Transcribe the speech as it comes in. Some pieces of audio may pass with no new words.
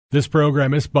This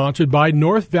program is sponsored by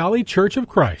North Valley Church of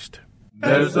Christ.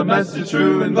 There's a message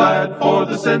true and glad for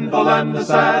the sinful and the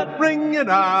sad. Ring it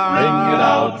out, ring it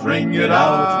out, ring it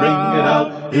out, ring it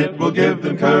out. It will give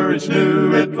them courage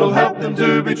new, it will help them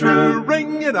to be true.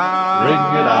 Ring it out,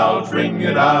 ring it out, ring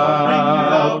it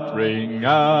out, ring it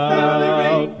out,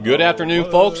 ring out. Good afternoon,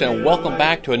 folks, and welcome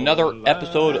back to another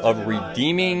episode of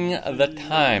Redeeming the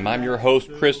Time. I'm your host,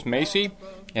 Chris Macy,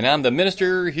 and I'm the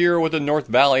minister here with the North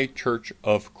Valley Church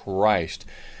of Christ.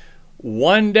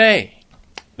 One day,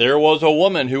 there was a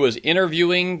woman who was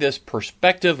interviewing this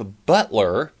prospective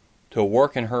butler to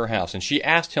work in her house, and she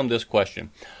asked him this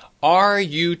question: are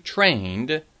you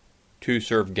trained to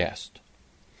serve guests?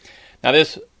 Now,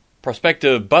 this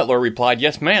prospective butler replied,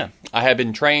 yes, ma'am. I have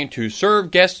been trained to serve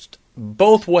guests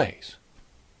both ways.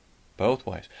 Both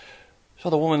ways. So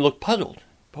the woman looked puzzled.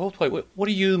 Both ways? What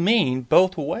do you mean,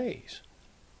 both ways?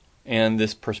 And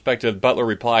this prospective butler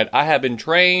replied, I have been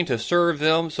trained to serve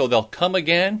them so they'll come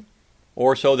again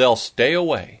or so they'll stay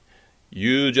away.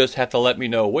 You just have to let me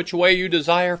know which way you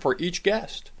desire for each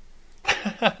guest.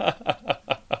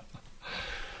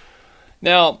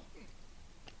 Now,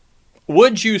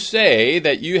 would you say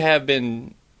that you have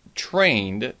been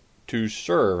trained to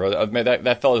serve? Or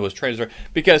that fellow was trained to serve.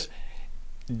 Because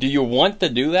do you want to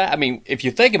do that? I mean, if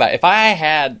you think about it, if I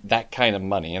had that kind of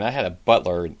money and I had a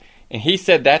butler and he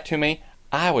said that to me,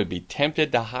 I would be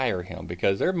tempted to hire him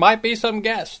because there might be some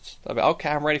guests. I'd be, okay,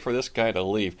 I'm ready for this guy to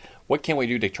leave. What can we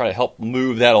do to try to help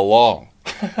move that along?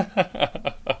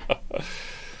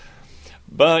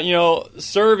 But, you know,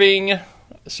 serving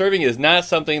is not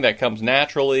something that comes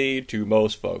naturally to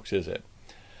most folks, is it?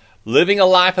 Living a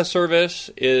life of service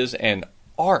is an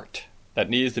art that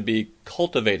needs to be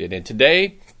cultivated. And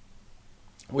today,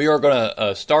 we are going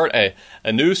to start a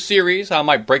new series. I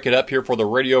might break it up here for the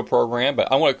radio program,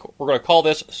 but we're going to call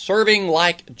this Serving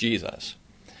Like Jesus.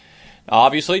 Now,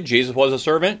 obviously, Jesus was a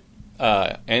servant,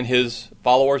 and his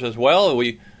followers as well.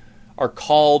 We are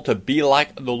called to be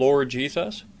like the Lord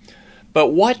Jesus. But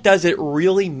what does it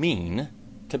really mean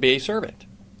to be a servant?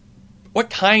 What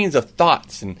kinds of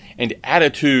thoughts and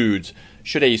attitudes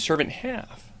should a servant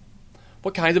have?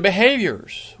 What kinds of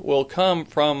behaviors will come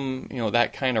from,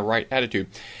 that kind of right attitude?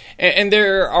 And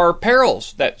there are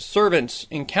perils that servants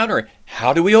encounter.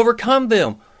 How do we overcome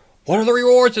them? What are the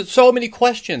rewards? It's so many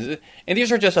questions. And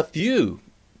these are just a few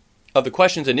of the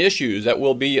questions and issues that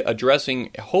we'll be addressing,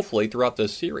 hopefully, throughout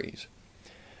this series.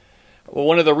 Well,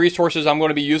 one of the resources I'm going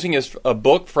to be using is a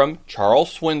book from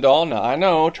Charles Swindoll. Now, I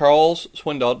know Charles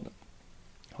Swindoll,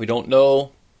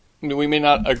 we may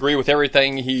not agree with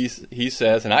everything he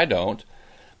says, and I don't.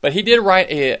 But he did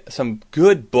write some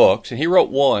good books, and he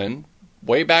wrote one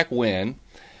way back when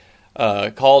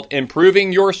called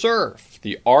Improving Your Serve,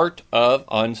 The Art of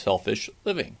Unselfish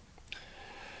Living.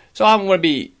 So I'm going to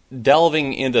be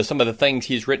delving into some of the things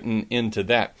he's written into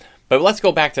that. But let's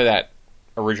go back to that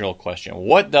original question.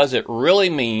 What does it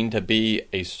really mean to be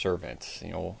a servant?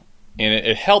 And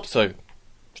it helps to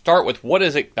start with what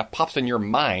is it that pops in your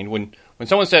mind when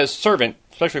someone says servant,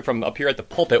 especially from up here at the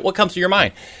pulpit. What comes to your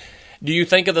mind? Do you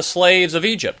think of the slaves of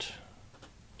Egypt,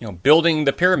 building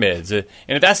the pyramids? And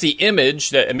if that's the image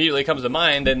that immediately comes to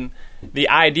mind, then the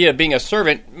idea of being a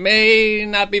servant may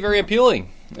not be very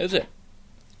appealing, is it?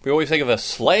 We always think of a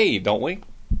slave, don't we?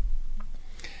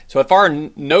 So if our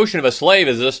notion of a slave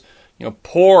is this,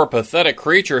 poor, pathetic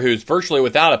creature who's virtually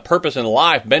without a purpose in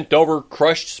life, bent over,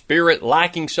 crushed spirit,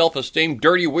 lacking self-esteem,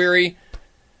 dirty, weary,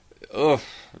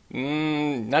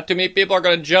 not too many people are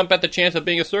going to jump at the chance of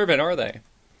being a servant, are they?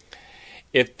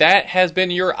 If that has been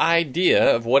your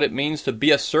idea of what it means to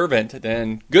be a servant,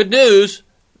 then good news,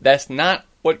 that's not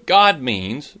what God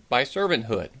means by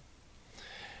servanthood.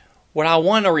 What I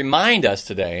want to remind us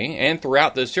today and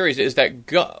throughout this series is that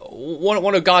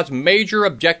one of God's major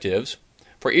objectives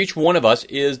for each one of us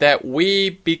is that we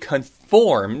be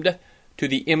conformed to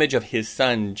the image of His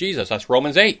Son, Jesus. That's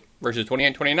Romans 8, verses 28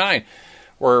 and 29,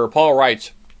 where Paul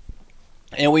writes,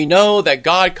 and we know that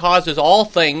God causes all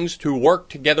things to work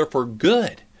together for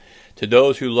good to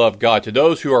those who love God, to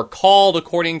those who are called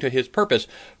according to His purpose.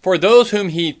 For those whom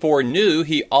He foreknew,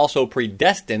 He also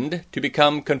predestined to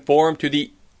become conformed to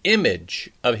the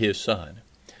image of His Son,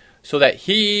 so that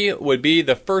He would be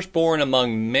the firstborn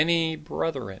among many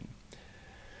brethren.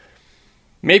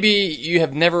 Maybe you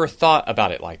have never thought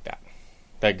about it like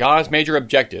that God's major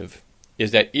objective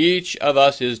is that each of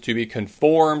us is to be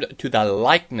conformed to the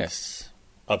likeness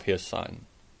of His Son.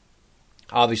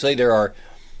 Obviously, there are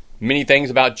many things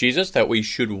about Jesus that we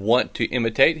should want to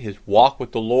imitate. His walk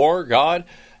with the Lord God,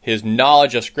 His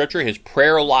knowledge of Scripture, His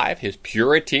prayer life, His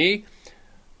purity.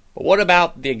 But what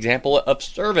about the example of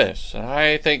service?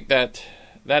 I think that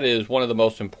That is one of the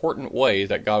most important ways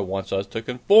that God wants us to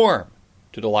conform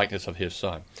to the likeness of His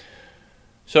Son.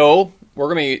 So,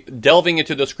 we're going to be delving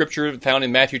into the scripture found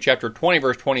in Matthew chapter 20,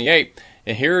 verse 28.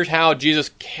 And here's how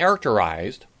Jesus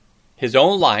characterized His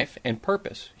own life and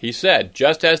purpose. He said,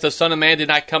 "Just as the Son of Man did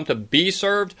not come to be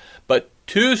served, but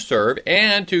to serve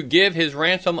and to give His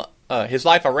life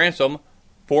a ransom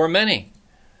for many."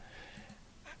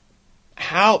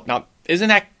 How? Now, isn't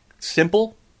that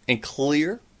simple and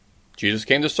clear? Jesus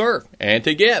came to serve and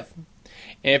to give.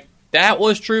 And if that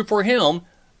was true for Him,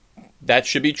 that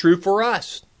should be true for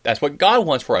us. That's what God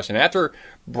wants for us. And after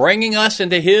bringing us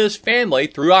into His family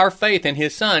through our faith in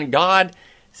His Son, God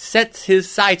sets His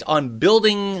sights on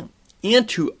building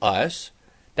into us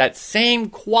that same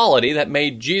quality that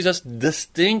made Jesus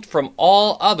distinct from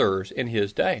all others in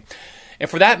His day. And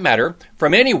for that matter,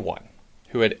 from anyone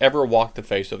who had ever walked the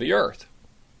face of the earth.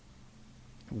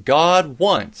 God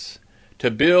wants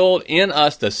to build in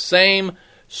us the same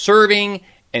serving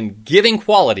and giving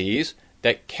qualities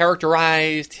that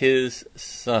characterized His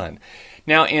Son.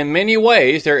 Now, in many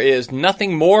ways, there is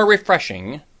nothing more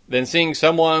refreshing than seeing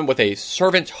someone with a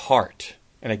servant's heart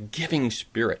and a giving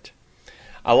spirit.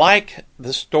 I like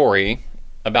the story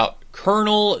about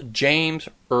Colonel James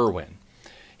Irwin.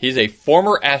 He's a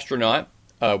former astronaut,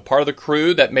 part of the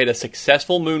crew that made a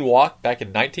successful moonwalk back in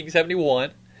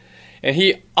 1971. And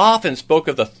he often spoke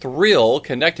of the thrill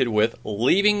connected with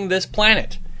leaving this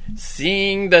planet,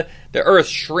 seeing the Earth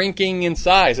shrinking in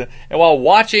size. And while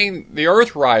watching the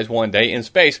Earth rise one day in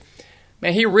space,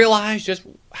 man, he realized just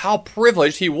how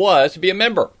privileged he was to be a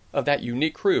member of that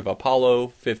unique crew of Apollo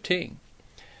 15.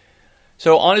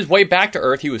 So on his way back to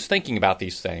Earth, he was thinking about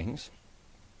these things,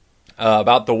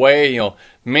 about the way,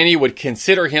 many would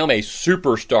consider him a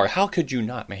superstar. How could you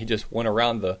not, man? He just went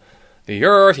around the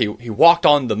Earth, he walked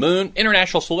on the moon,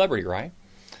 international celebrity, right?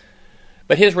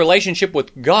 But his relationship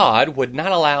with God would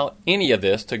not allow any of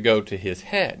this to go to his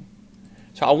head.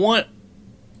 So I want,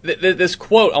 this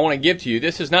quote I want to give to you,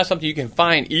 this is not something you can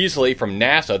find easily from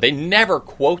NASA. They never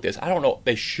quote this. I don't know,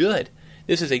 they should.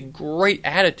 This is a great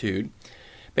attitude.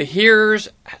 But here's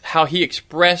how he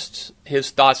expressed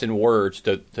his thoughts in words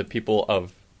to people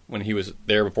of when he was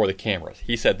there before the cameras.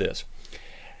 He said this: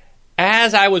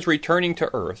 "As I was returning to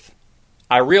Earth,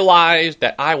 I realized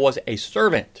that I was a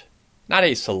servant, not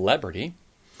a celebrity.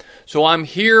 So I'm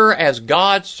here as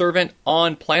God's servant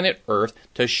on planet Earth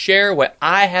to share what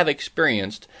I have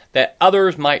experienced that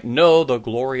others might know the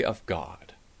glory of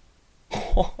God."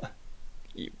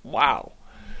 Wow.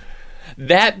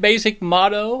 That basic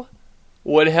motto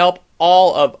would help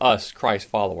all of us Christ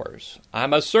followers.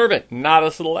 I'm a servant, not a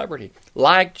celebrity.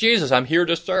 Like Jesus, I'm here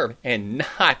to serve and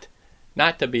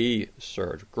not to be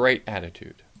served. Great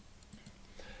attitude.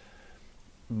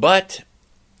 But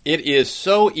it is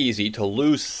so easy to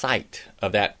lose sight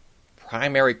of that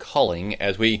primary calling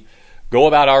as we go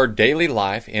about our daily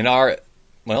life in our,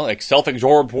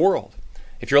 self-absorbed world.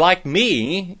 If you're like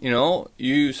me,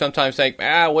 you sometimes think,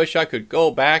 I wish I could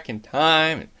go back in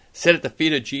time and sit at the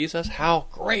feet of Jesus. How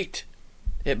great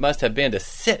it must have been to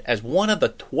sit as one of the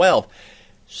 12,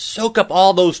 soak up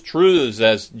all those truths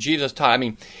as Jesus taught. I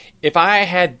mean, if I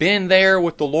had been there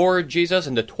with the Lord Jesus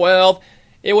and the 12,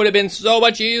 it would have been so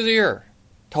much easier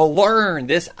to learn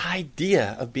this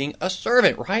idea of being a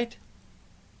servant, right?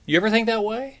 You ever think that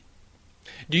way?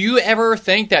 Do you ever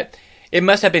think that it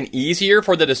must have been easier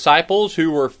for the disciples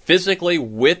who were physically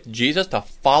with Jesus to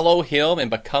follow Him and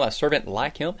become a servant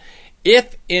like Him?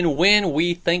 If and when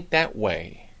we think that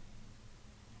way,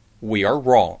 we are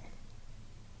wrong.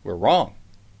 We're wrong.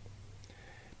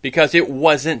 Because it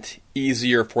wasn't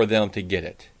easier for them to get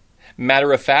it.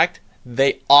 Matter of fact,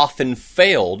 they often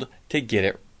failed to get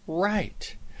it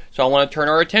right. So I want to turn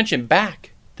our attention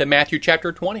back to Matthew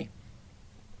chapter 20.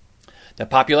 The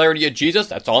popularity of Jesus,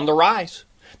 that's on the rise.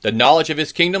 The knowledge of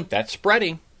His kingdom, that's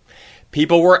spreading.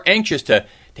 People were anxious to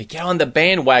get on the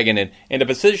bandwagon and to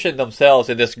position themselves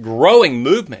in this growing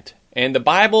movement. And the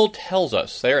Bible tells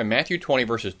us there in Matthew 20,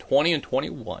 verses 20 and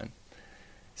 21,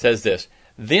 says this: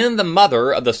 "Then the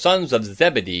mother of the sons of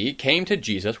Zebedee came to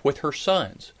Jesus with her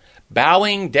sons,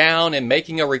 bowing down and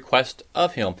making a request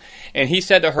of Him. And He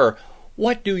said to her,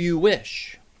 'What do you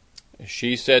wish?'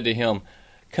 She said to Him,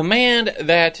 'Command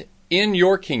that in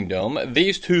your kingdom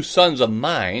these 2 sons of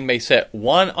mine may sit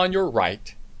one on your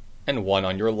right and one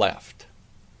on your left.'"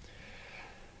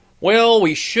 Well,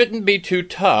 we shouldn't be too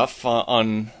tough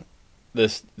on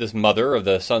this mother of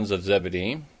the sons of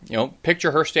Zebedee.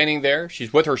 Picture her standing there.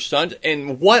 She's with her sons.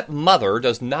 And what mother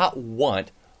does not want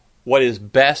what is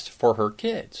best for her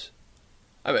kids?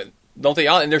 I mean, don't they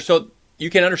all? And so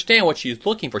you can understand what she's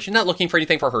looking for. She's not looking for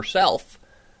anything for herself.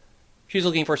 She's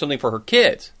looking for something for her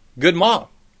kids. Good mom.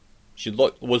 She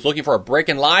was looking for a break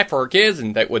in life for her kids,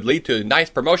 and that would lead to a nice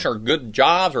promotion or good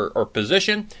jobs or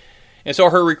position. And so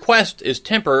her request is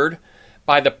tempered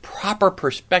by the proper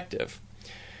perspective.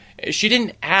 She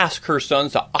didn't ask her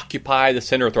sons to occupy the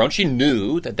center throne. She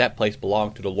knew that that place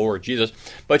belonged to the Lord Jesus.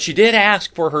 But she did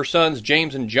ask for her sons,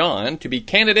 James and John, to be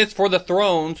candidates for the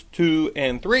thrones 2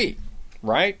 and 3.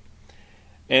 Right?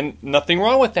 And nothing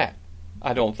wrong with that,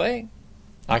 I don't think.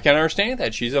 I can understand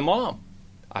that. She's a mom.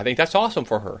 I think that's awesome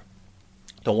for her.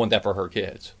 Don't want that for her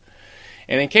kids.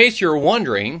 And in case you're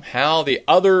wondering how the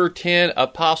other 10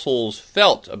 apostles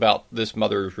felt about this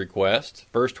mother's request,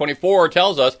 verse 24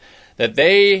 tells us that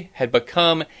they had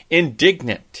become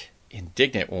indignant.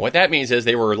 Indignant. Well, what that means is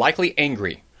they were likely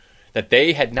angry that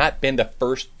they had not been the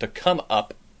first to come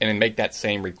up and make that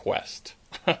same request.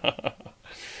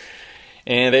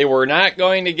 And they were not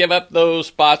going to give up those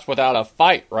spots without a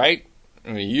fight, right?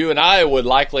 I mean, you and I would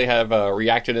likely have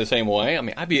reacted the same way. I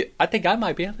mean, I think I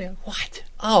might be. What?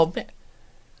 Oh, man.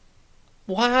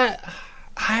 Why?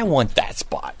 I want that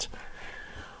spot.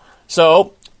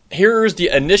 So, here's the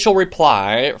initial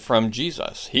reply from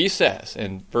Jesus. He says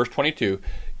in verse 22,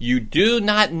 "You do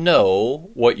not know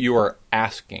what you are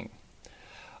asking.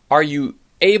 Are you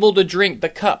able to drink the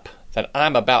cup that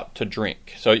I'm about to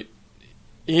drink?" So,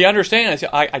 he understands.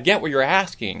 I get what you're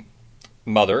asking,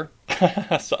 mother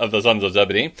of the sons of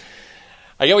Zebedee.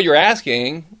 I get what you're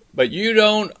asking, but you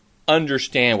don't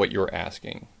understand what you're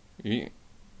asking.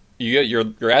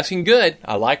 You're asking good.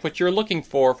 I like what you're looking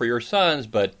for your sons,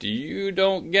 but you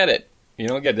don't get it. You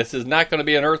don't get it. This is not going to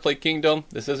be an earthly kingdom.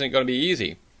 This isn't going to be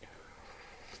easy.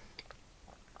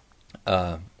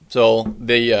 So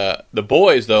the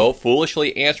boys, though,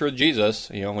 foolishly answered Jesus,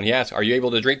 when he asked, "Are you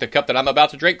able to drink the cup that I'm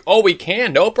about to drink?" "Oh, we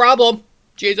can. No problem.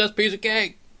 Jesus, piece of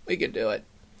cake. We can do it."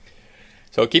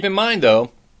 So keep in mind,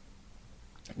 though,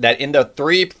 that in the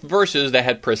 3 verses that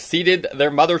had preceded their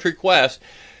mother's request,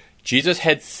 Jesus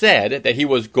had said that he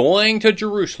was going to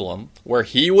Jerusalem, where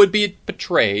he would be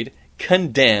betrayed,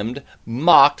 condemned,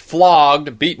 mocked,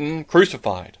 flogged, beaten,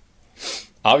 crucified.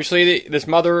 Obviously, this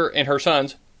mother and her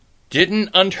sons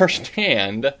didn't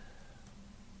understand.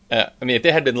 If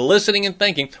they had been listening and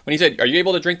thinking, when he said, "Are you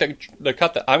able to drink the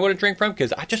cup that I'm going to drink from?"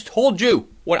 Because I just told you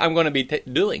what I'm going to be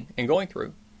doing and going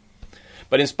through.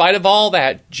 But in spite of all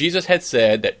that, Jesus had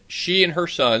said that she and her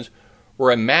sons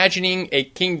were imagining a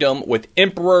kingdom with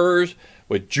emperors,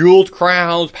 with jeweled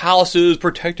crowns, palaces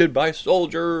protected by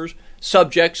soldiers,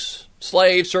 subjects,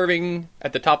 slaves serving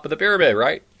at the top of the pyramid,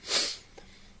 right?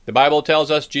 The Bible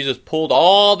tells us Jesus pulled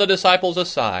all the disciples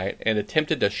aside and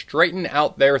attempted to straighten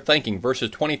out their thinking, verses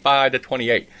 25 to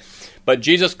 28. But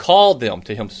Jesus called them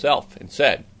to himself and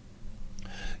said,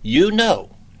 "You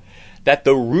know that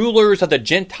the rulers of the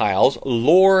Gentiles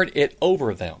lord it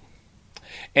over them,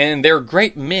 and their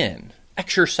great men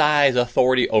exercise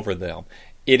authority over them.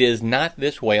 It is not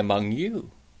this way among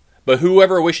you. But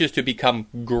whoever wishes to become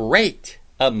great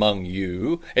among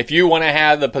you," if you want to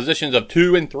have the positions of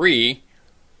 2 and 3,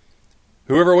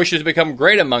 "whoever wishes to become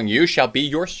great among you shall be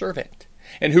your servant.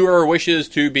 And whoever wishes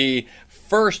to be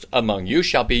first among you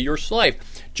shall be your slave.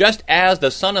 Just as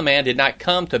the Son of Man did not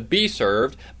come to be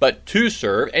served, but to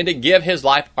serve, and to give his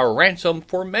life a ransom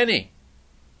for many."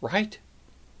 Right?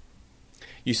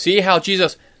 You see how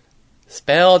Jesus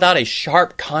spelled out a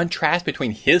sharp contrast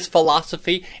between his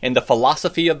philosophy and the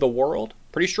philosophy of the world?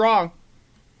 Pretty strong.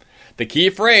 The key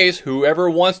phrase, "whoever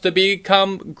wants to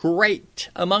become great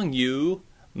among you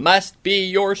must be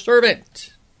your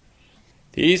servant."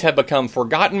 These have become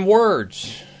forgotten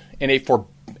words and a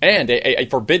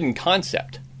forbidden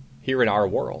concept here in our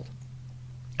world.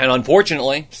 And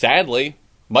unfortunately, sadly,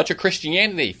 much of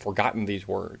Christianity forgotten these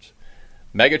words.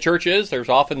 Mega churches, there's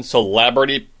often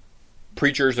celebrity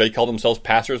preachers, they call themselves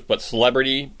pastors, but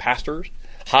celebrity pastors,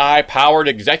 high-powered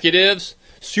executives,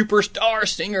 superstar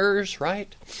singers,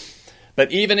 right?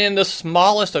 But even in the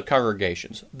smallest of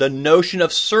congregations, the notion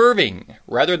of serving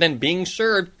rather than being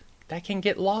served, that can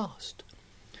get lost.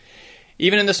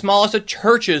 Even in the smallest of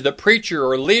churches, the preacher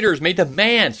or leaders may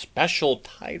demand special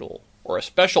title or a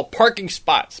special parking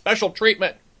spot, special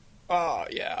treatment. Oh,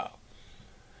 yeah.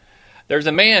 There's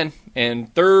a man in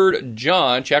 3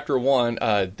 John chapter 1,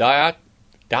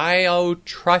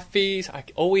 Diotrephes. I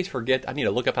always forget. I need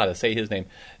to look up how to say his name.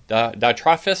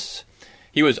 Diotrephes.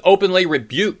 He was openly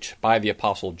rebuked by the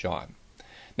Apostle John.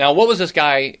 Now, what was this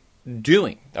guy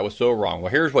doing that was so wrong?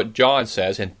 Well, here's what John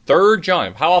says in 3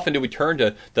 John. How often do we turn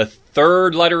to the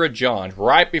 3rd letter of John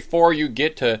right before you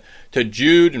get to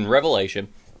Jude and Revelation?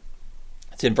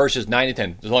 It's in verses 9 to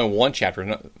 10. There's only one chapter,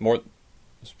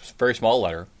 it's a very small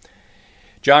letter.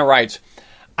 John writes,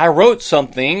 I wrote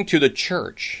something to the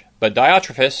church, but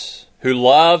Diotrephes, who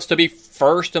loves to be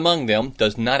first among them,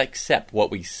 does not accept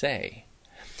what we say.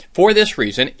 For this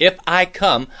reason, if I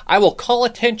come, I will call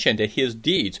attention to his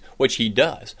deeds, which he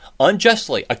does,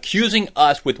 unjustly accusing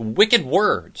us with wicked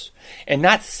words. And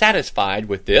not satisfied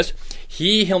with this,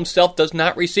 he himself does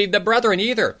not receive the brethren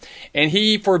either. And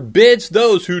he forbids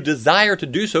those who desire to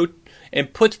do so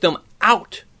and puts them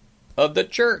out of the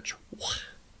church.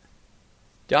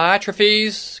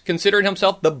 Diotrephes considered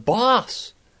himself the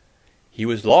boss. He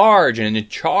was large and in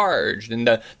charge, and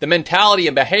the mentality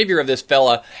and behavior of this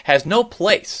fella has no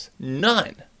place,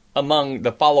 none, among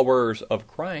the followers of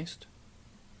Christ.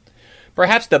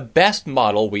 Perhaps the best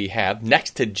model we have,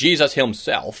 next to Jesus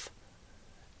himself,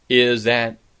 is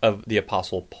that of the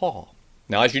Apostle Paul.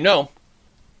 Now, as you know,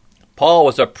 Paul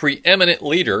was a preeminent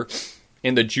leader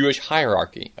in the Jewish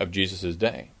hierarchy of Jesus'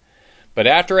 day. But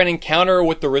after an encounter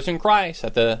with the risen Christ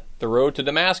at the road to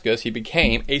Damascus, he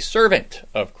became a servant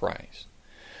of Christ.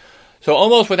 So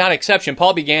almost without exception,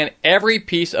 Paul began every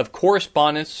piece of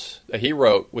correspondence that he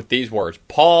wrote with these words: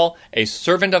 Paul, a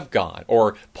servant of God,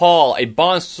 or Paul, a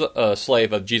bond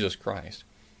slave of Jesus Christ.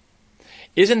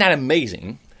 Isn't that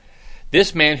amazing?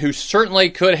 This man, who certainly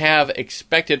could have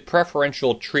expected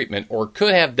preferential treatment or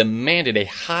could have demanded a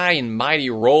high and mighty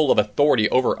role of authority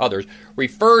over others,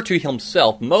 referred to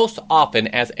himself most often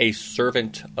as a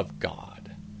servant of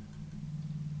God.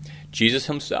 Jesus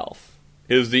himself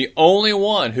is the only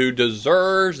one who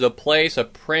deserves the place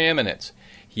of preeminence.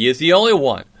 He is the only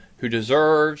one who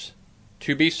deserves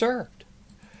to be served.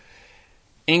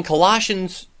 In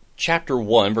Colossians chapter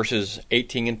 1, verses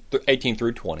 18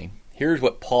 through 20, here's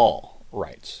what Paul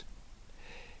writes.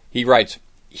 He writes,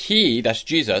 he, that's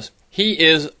Jesus, he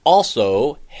is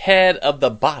also head of the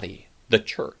body, the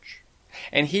church.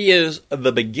 And he is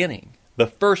the beginning, the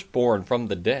firstborn from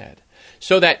the dead,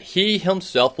 so that he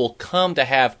himself will come to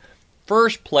have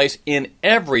first place in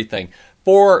everything.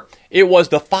 For it was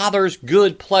the Father's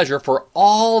good pleasure for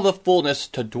all the fullness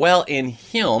to dwell in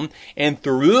him, and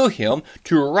through him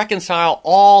to reconcile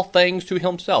all things to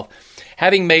himself,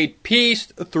 having made peace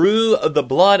through the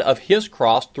blood of his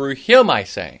cross. Through him, I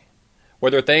say,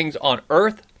 whether things on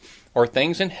earth or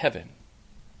things in heaven.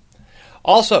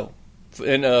 Also,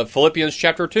 in Philippians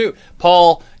chapter 2,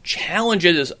 Paul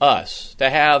challenges us to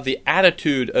have the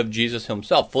attitude of Jesus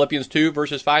himself. Philippians 2,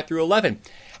 verses 5 through 11.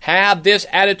 Have this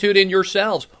attitude in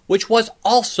yourselves, which was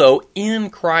also in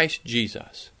Christ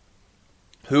Jesus,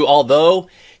 who, although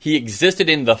he existed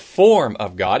in the form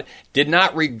of God, did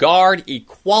not regard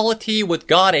equality with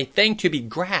God a thing to be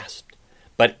grasped,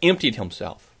 but emptied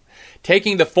himself,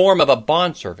 taking the form of a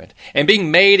bondservant, and being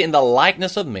made in the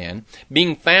likeness of men,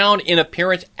 being found in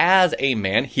appearance as a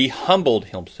man, he humbled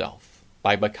himself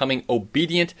by becoming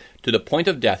obedient to the point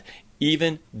of death,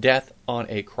 even death on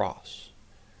a cross.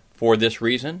 For this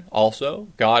reason, also,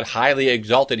 God highly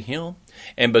exalted him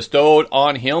and bestowed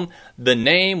on him the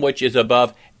name which is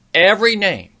above every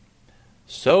name,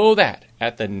 so that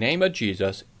at the name of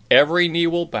Jesus every knee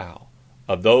will bow,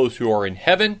 of those who are in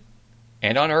heaven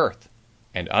and on earth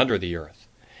and under the earth,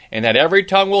 and that every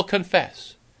tongue will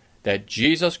confess that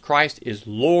Jesus Christ is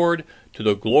Lord, to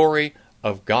the glory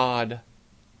of God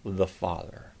the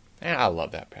Father. And I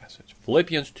love that passage.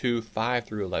 Philippians 2, 5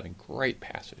 through 11. Great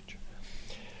passage.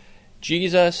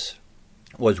 Jesus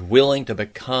was willing to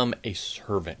become a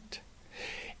servant.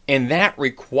 And that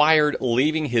required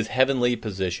leaving his heavenly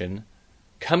position,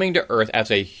 coming to earth as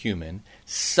a human,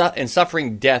 and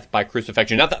suffering death by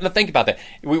crucifixion. Now, think about that.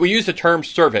 We use the term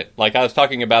servant, like I was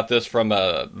talking about this from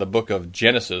the book of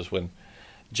Genesis, when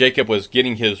Jacob was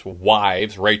getting his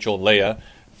wives, Rachel, Leah,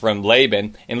 from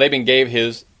Laban, and Laban gave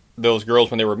those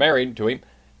girls, when they were married to him,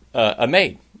 a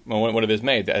maid, one of his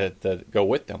maids to go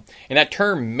with them. And that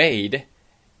term maid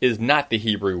is not the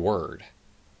Hebrew word.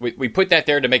 We put that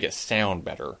there to make it sound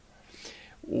better.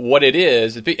 What it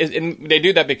is, and they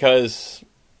do that because,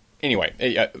 anyway,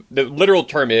 the literal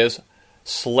term is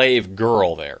slave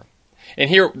girl there. And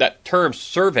here, that term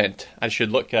servant, I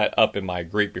should look that up in my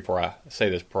Greek before I say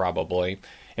this probably.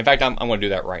 In fact, I'm going to do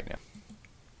that right now.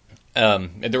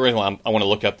 And the reason why I want to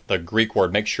look up the Greek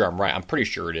word, make sure I'm right. I'm pretty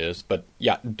sure it is. But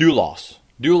yeah, doulos.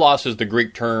 Doulos is the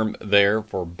Greek term there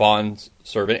for bond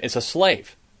servant. It's a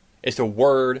slave. It's a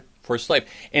word for a slave.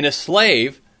 And a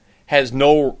slave has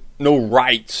no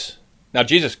rights. Now,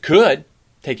 Jesus could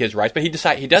take his rights, but he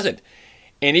doesn't.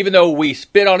 And even though we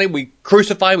spit on him, we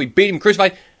crucified, we beat him,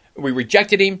 crucified, we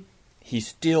rejected him, he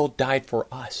still died for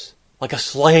us like a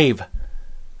slave.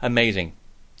 Amazing.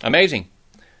 Amazing.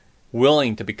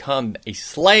 Willing to become a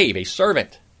slave, a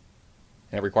servant.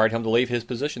 and it required him to leave his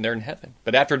position there in heaven.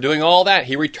 But after doing all that,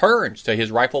 he returns to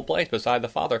his rightful place beside the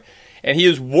Father, and he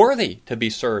is worthy to be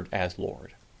served as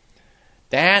Lord.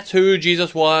 That's who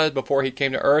Jesus was before he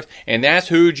came to earth, and that's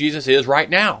who Jesus is right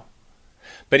now.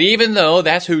 But even though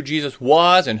that's who Jesus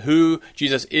was and who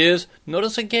Jesus is,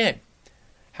 notice again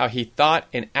how he thought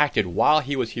and acted while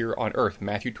he was here on earth.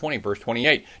 Matthew 20, verse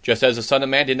 28. Just as the Son of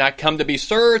Man did not come to be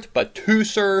served, but to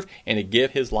serve and to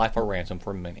give his life a ransom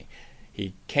for many.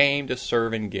 He came to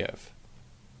serve and give.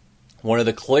 One of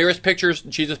the clearest pictures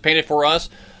Jesus painted for us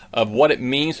of what it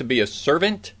means to be a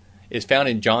servant is found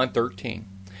in John 13.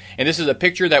 And this is a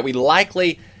picture that we will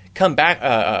likely come back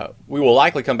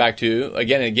to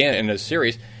again and again in this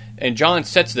series. And John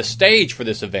sets the stage for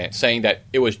this event, saying that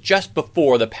it was just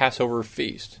before the Passover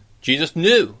feast. Jesus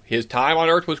knew his time on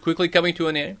earth was quickly coming to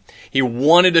an end. He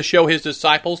wanted to show his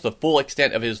disciples the full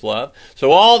extent of his love.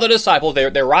 So all the disciples, they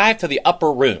arrived to the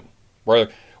upper room where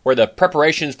the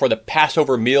preparations for the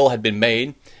Passover meal had been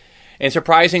made. And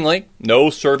surprisingly, no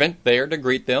servant there to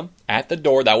greet them at the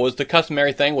door. That was the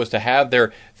customary thing, was to have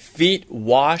their feet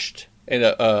washed in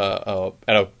at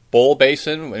a bowl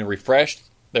basin and refreshed.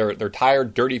 Their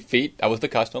tired, dirty feet. That was the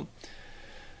custom.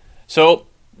 So,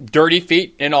 dirty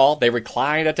feet and all, they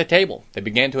reclined at the table. They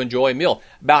began to enjoy a meal.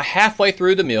 About halfway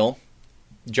through the meal,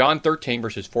 John 13,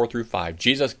 verses 4 through 5,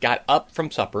 Jesus got up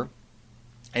from supper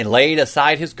and laid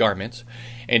aside his garments,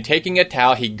 and taking a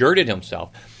towel, he girded himself.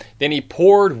 Then he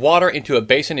poured water into a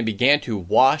basin and began to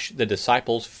wash the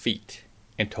disciples' feet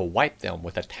and to wipe them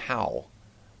with a towel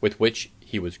with which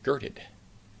he was girded.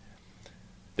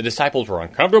 The disciples were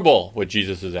uncomfortable with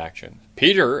Jesus' action.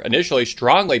 Peter initially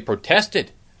strongly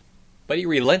protested, but he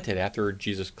relented after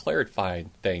Jesus clarified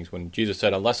things when Jesus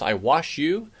said, "Unless I wash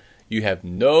you, you have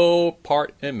no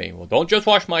part in me." Well, don't just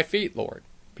wash my feet, Lord,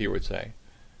 Peter would say.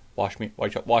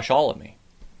 Wash all of me.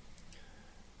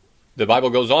 The Bible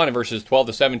goes on in verses 12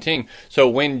 to 17. So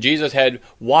when Jesus had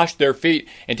washed their feet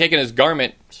and taken his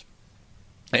garments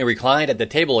and reclined at the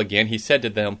table again, he said to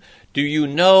them, "Do you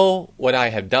know what I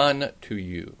have done to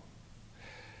you?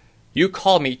 You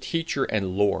call me teacher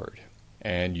and Lord,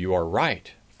 and you are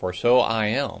right, for so I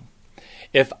am.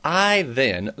 If I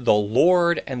then, the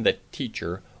Lord and the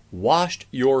teacher, washed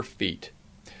your feet,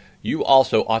 you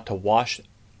also ought to wash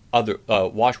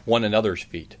one another's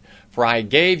feet. For I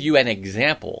gave you an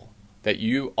example that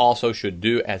you also should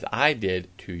do as I did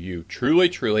to you. Truly,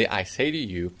 truly, I say to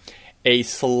you, a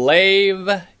slave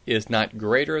is not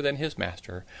greater than his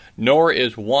master, nor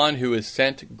is one who is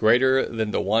sent greater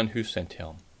than the one who sent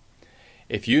him.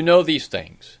 If you know these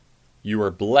things, you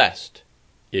are blessed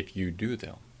if you do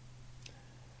them."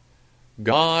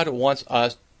 God wants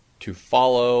us to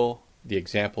follow the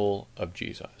example of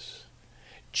Jesus.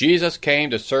 Jesus came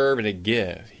to serve and to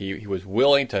give. He was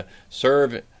willing to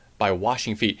serve by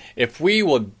washing feet. If we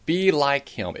will be like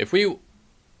him, if we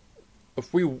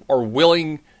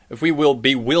will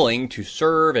be willing to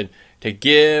serve and to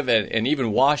give and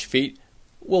even wash feet,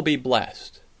 we'll be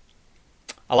blessed.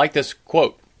 I like this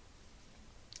quote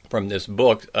from this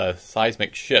book,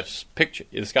 Seismic Shifts.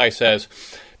 This guy says,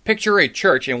 "Picture a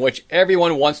church in which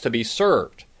everyone wants to be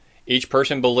served. Each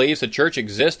person believes the church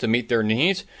exists to meet their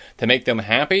needs, to make them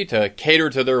happy, to cater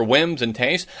to their whims and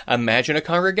tastes. Imagine a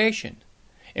congregation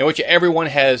in which everyone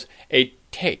has a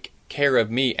take care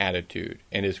of me attitude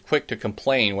and is quick to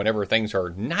complain whenever things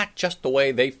are not just the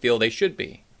way they feel they should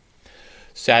be.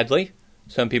 Sadly,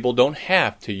 some people don't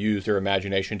have to use their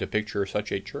imagination to picture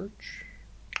such a church."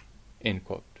 End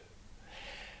quote.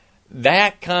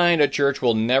 That kind of church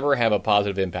will never have a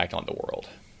positive impact on the world.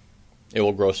 It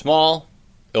will grow small,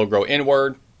 it'll grow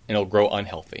inward, and it'll grow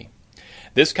unhealthy.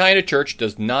 This kind of church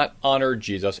does not honor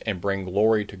Jesus and bring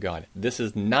glory to God. This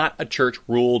is not a church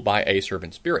ruled by a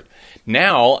servant spirit.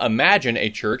 Now, imagine a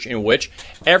church in which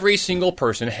every single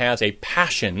person has a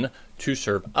passion to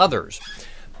serve others.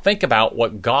 Think about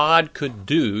what God could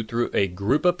do through a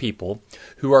group of people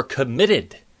who are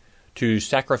committed to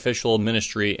sacrificial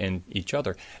ministry in each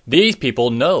other. These people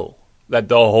know that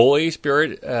the Holy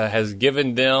Spirit has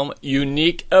given them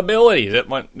unique abilities.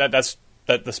 That's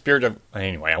the spirit of...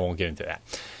 Anyway, I won't get into that.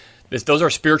 Those are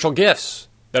spiritual gifts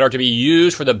that are to be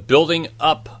used for the building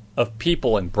up of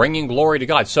people and bringing glory to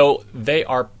God. So they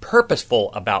are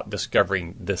purposeful about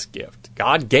discovering this gift.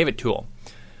 God gave it to them.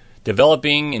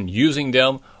 Developing and using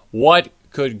them. What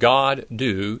could God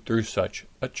do through such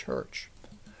a church?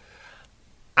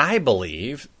 I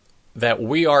believe that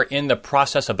we are in the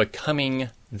process of becoming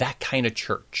that kind of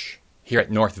church here at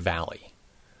North Valley.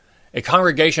 A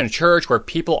congregation, a church where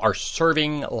people are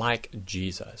serving like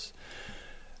Jesus.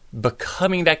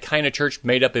 Becoming that kind of church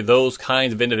made up of those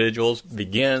kinds of individuals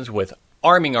begins with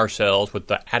arming ourselves with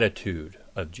the attitude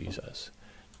of Jesus.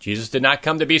 Jesus did not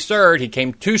come to be served. He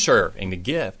came to serve and to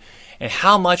give. And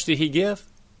how much did he give?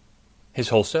 His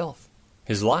whole self,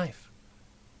 his life.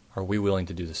 Are we willing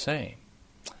to do the same?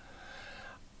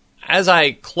 As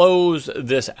I close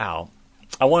this out,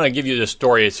 I want to give you this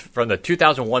story. It's from the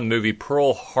 2001 movie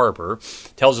Pearl Harbor.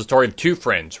 It tells the story of two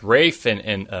friends, Rafe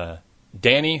and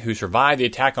Danny, who survived the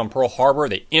attack on Pearl Harbor.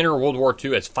 They enter World War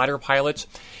II as fighter pilots.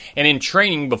 And in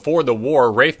training before the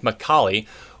war, Rafe McCauley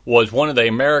was one of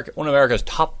America's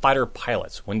top fighter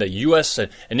pilots. When the U.S.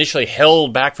 initially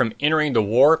held back from entering the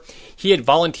war, he had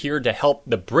volunteered to help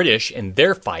the British in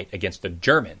their fight against the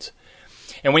Germans.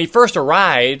 And when he first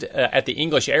arrived at the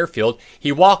English airfield,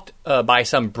 he walked by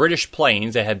some British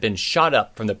planes that had been shot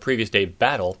up from the previous day's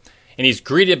battle, and he's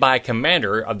greeted by a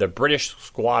commander of the British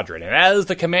squadron. And as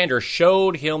the commander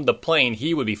showed him the plane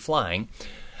he would be flying,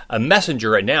 a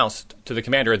messenger announced to the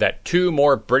commander that 2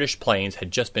 more British planes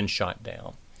had just been shot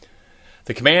down.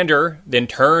 The commander then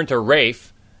turned to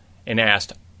Rafe and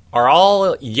asked, "Are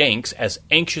all Yanks as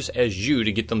anxious as you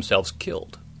to get themselves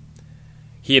killed?"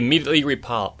 He immediately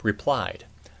replied,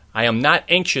 "I am not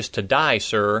anxious to die,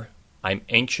 sir. I'm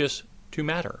anxious to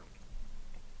matter."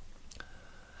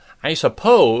 I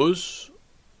suppose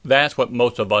that's what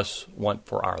most of us want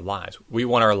for our lives. We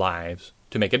want our lives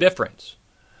to make a difference.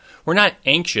 We're not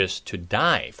anxious to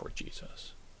die for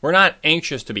Jesus. We're not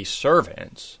anxious to be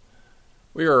servants.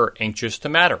 We are anxious to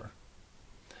matter.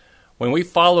 When we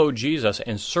follow Jesus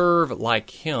and serve like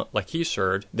he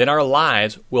served, then our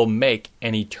lives will make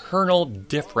an eternal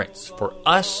difference for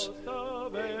us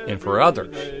and for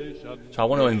others. So I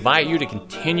want to invite you to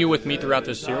continue with me throughout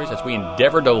this series as we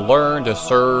endeavor to learn to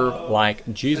serve like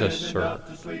Jesus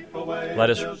served. Let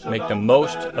us make the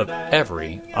most of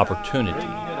every opportunity.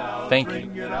 Thank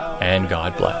you, and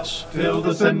God bless. Till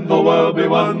the sinful world be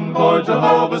won for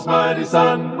Jehovah's mighty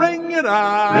Son. Ring it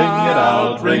out, ring it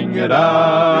out, ring it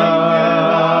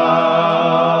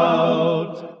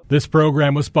out. This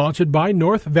program was sponsored by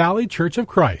North Valley Church of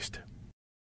Christ.